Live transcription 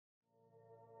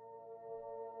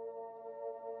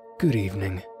Good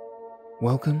evening.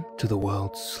 Welcome to the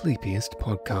world's sleepiest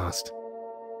podcast.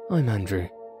 I'm Andrew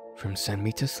from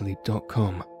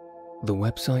sendmetosleep.com, the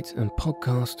website and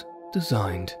podcast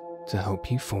designed to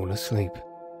help you fall asleep.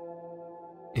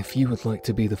 If you would like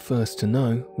to be the first to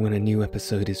know when a new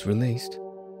episode is released,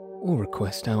 or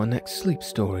request our next sleep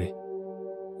story,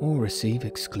 or receive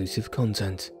exclusive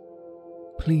content,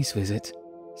 please visit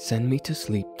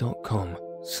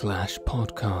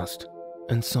sendmetosleep.com/podcast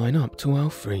and sign up to our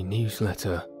free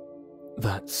newsletter.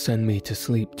 That's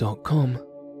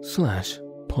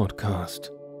sendmetosleep.com/podcast.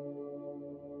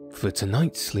 For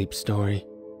tonight's sleep story,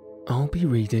 I'll be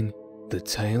reading The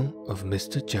Tale of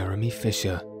Mr. Jeremy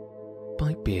Fisher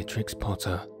by Beatrix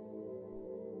Potter.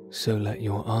 So let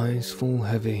your eyes fall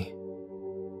heavy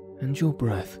and your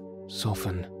breath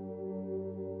soften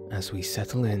as we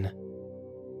settle in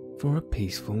for a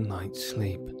peaceful night's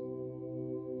sleep.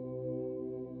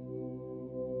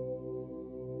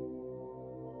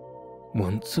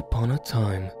 Once upon a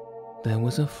time, there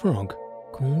was a frog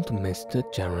called Mr.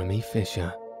 Jeremy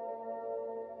Fisher.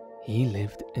 He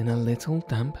lived in a little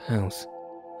damp house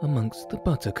amongst the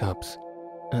buttercups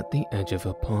at the edge of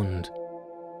a pond.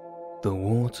 The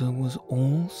water was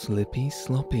all slippy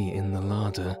sloppy in the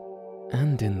larder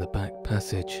and in the back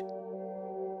passage.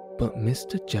 But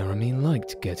Mr. Jeremy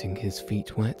liked getting his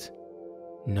feet wet.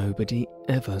 Nobody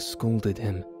ever scolded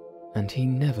him, and he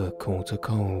never caught a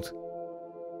cold.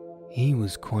 He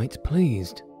was quite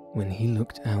pleased when he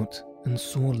looked out and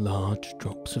saw large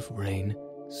drops of rain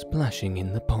splashing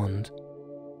in the pond.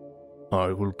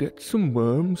 "I will get some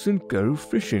worms and go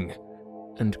fishing,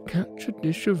 and catch a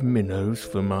dish of minnows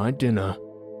for my dinner,"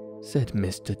 said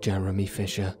Mr. Jeremy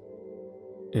Fisher.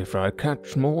 "If I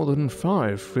catch more than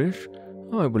 5 fish,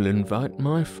 I will invite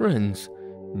my friends,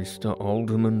 Mr.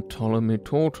 Alderman Ptolemy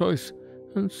Tortoise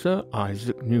and Sir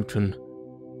Isaac Newton.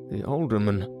 The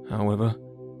alderman, however,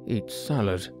 eats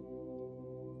salad."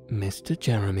 Mr.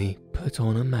 Jeremy put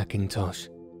on a mackintosh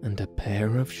and a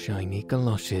pair of shiny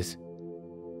galoshes.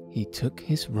 He took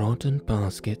his rod and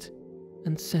basket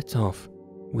and set off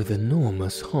with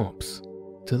enormous hops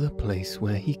to the place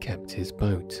where he kept his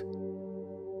boat.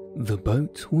 The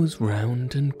boat was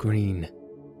round and green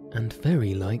and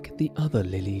very like the other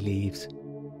lily leaves.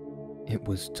 It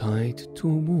was tied to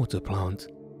a water plant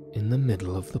in the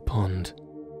middle of the pond.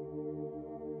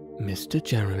 Mr.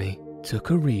 Jeremy took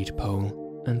a reed pole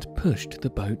and pushed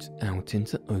the boat out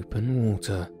into open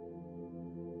water.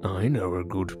 "I know a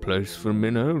good place for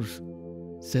minnows,"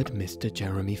 said Mr.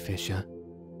 Jeremy Fisher.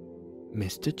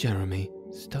 Mr. Jeremy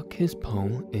stuck his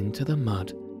pole into the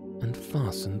mud and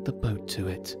fastened the boat to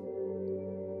it.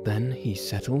 Then he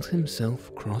settled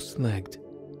himself cross-legged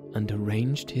and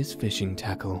arranged his fishing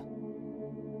tackle.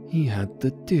 He had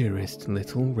the dearest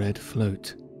little red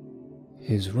float.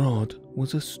 His rod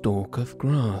was a stalk of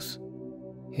grass.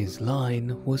 His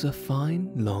line was a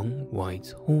fine long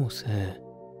white horsehair,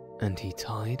 and he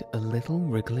tied a little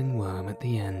wriggling worm at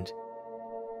the end.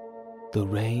 The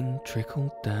rain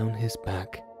trickled down his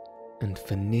back, and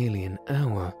for nearly an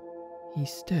hour he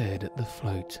stared at the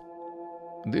float.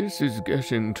 "This is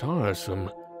getting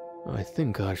tiresome. I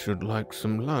think I should like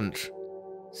some lunch,"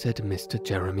 said Mr.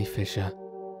 Jeremy Fisher.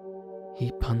 He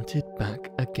punted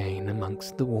back again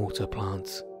amongst the water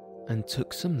plants and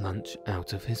took some lunch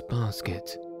out of his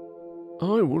basket.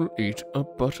 "I will eat a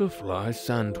butterfly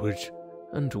sandwich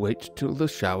and wait till the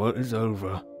shower is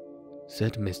over,"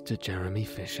 said Mr. Jeremy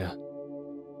Fisher.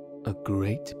 A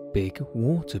great big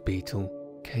water-beetle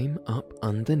came up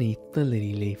underneath the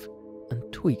lily leaf and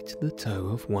tweaked the toe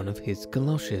of one of his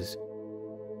galoshes.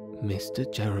 Mr.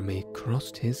 Jeremy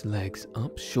crossed his legs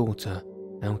up shorter,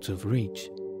 out of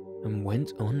reach, and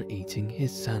went on eating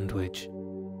his sandwich.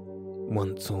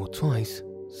 Once or twice,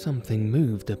 something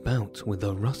moved about with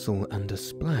a rustle and a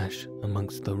splash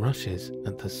amongst the rushes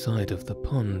at the side of the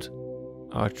pond.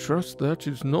 "I trust that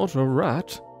is not a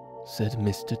rat," said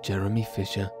Mr. Jeremy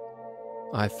Fisher.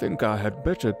 "I think I had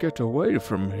better get away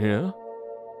from here."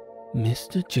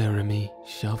 Mr. Jeremy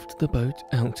shoved the boat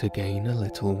out again a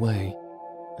little way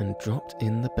and dropped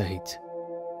in the bait.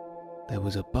 There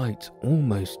was a bite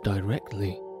almost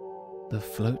directly. The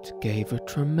float gave a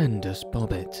tremendous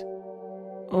bobbit.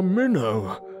 "A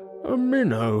minnow! A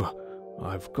minnow!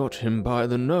 I've got him by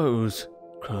the nose!"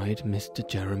 cried Mr.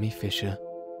 Jeremy Fisher,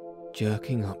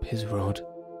 jerking up his rod.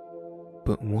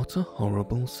 But what a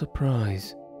horrible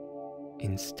surprise!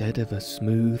 Instead of a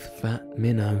smooth, fat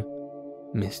minnow,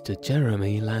 Mr.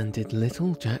 Jeremy landed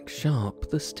little Jack Sharp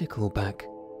the stickleback,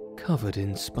 covered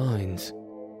in spines.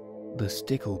 The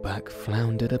stickleback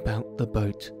floundered about the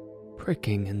boat,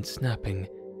 pricking and snapping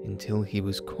until he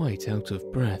was quite out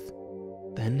of breath.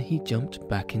 Then he jumped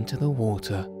back into the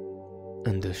water,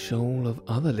 and a shoal of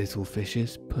other little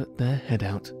fishes put their head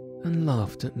out and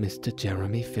laughed at Mr.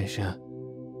 Jeremy Fisher.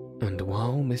 And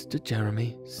while Mr.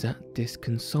 Jeremy sat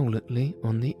disconsolately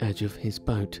on the edge of his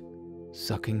boat,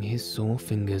 sucking his sore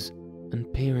fingers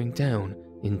and peering down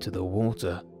into the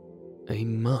water, a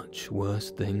much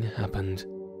worse thing happened.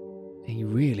 A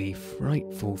really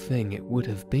frightful thing it would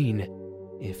have been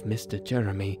if Mr.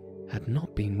 Jeremy had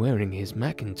not been wearing his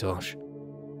mackintosh.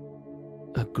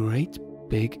 A great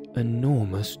big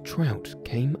enormous trout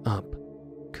came up,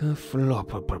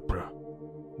 kerflopper,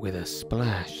 with a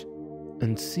splash,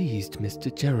 and seized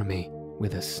Mr. Jeremy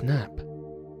with a snap.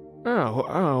 Ow,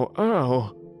 ow,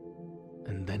 ow!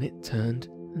 And then it turned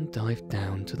and dived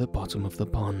down to the bottom of the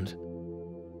pond.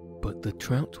 But the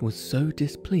trout was so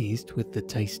displeased with the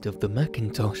taste of the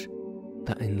mackintosh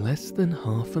that in less than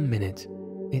half a minute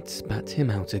it spat him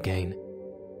out again,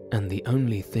 and the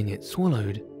only thing it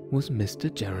swallowed was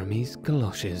Mr. Jeremy's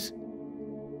galoshes.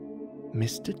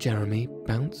 Mr. Jeremy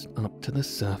bounced up to the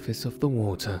surface of the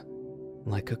water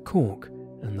like a cork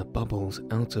and the bubbles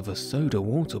out of a soda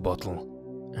water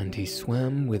bottle, and he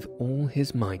swam with all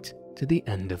his might to the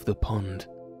end of the pond.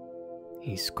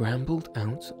 He scrambled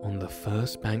out on the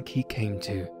first bank he came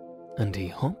to, and he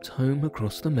hopped home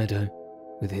across the meadow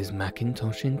with his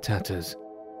mackintosh in tatters.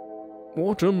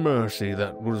 What a mercy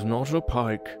that was not a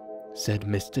pike, said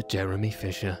Mr. Jeremy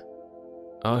Fisher.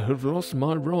 I have lost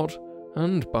my rod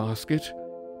and basket,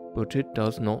 but it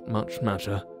does not much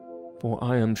matter, for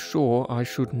I am sure I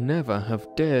should never have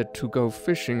dared to go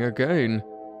fishing again.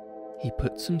 He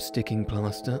put some sticking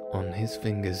plaster on his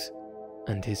fingers,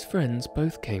 and his friends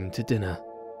both came to dinner.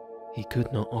 He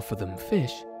could not offer them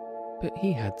fish, but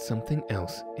he had something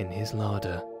else in his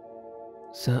larder.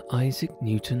 Sir Isaac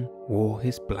Newton wore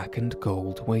his black and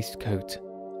gold waistcoat,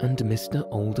 and Mr.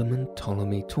 Alderman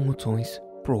Ptolemy Tortoise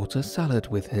brought a salad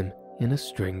with him in a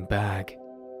string bag,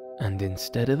 and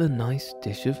instead of a nice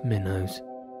dish of minnows,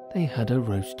 they had a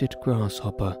roasted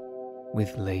grasshopper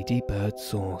with ladybird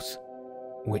sauce,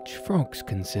 which frogs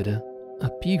consider a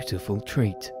beautiful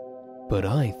treat, but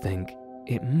I think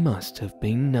it must have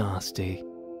been nasty.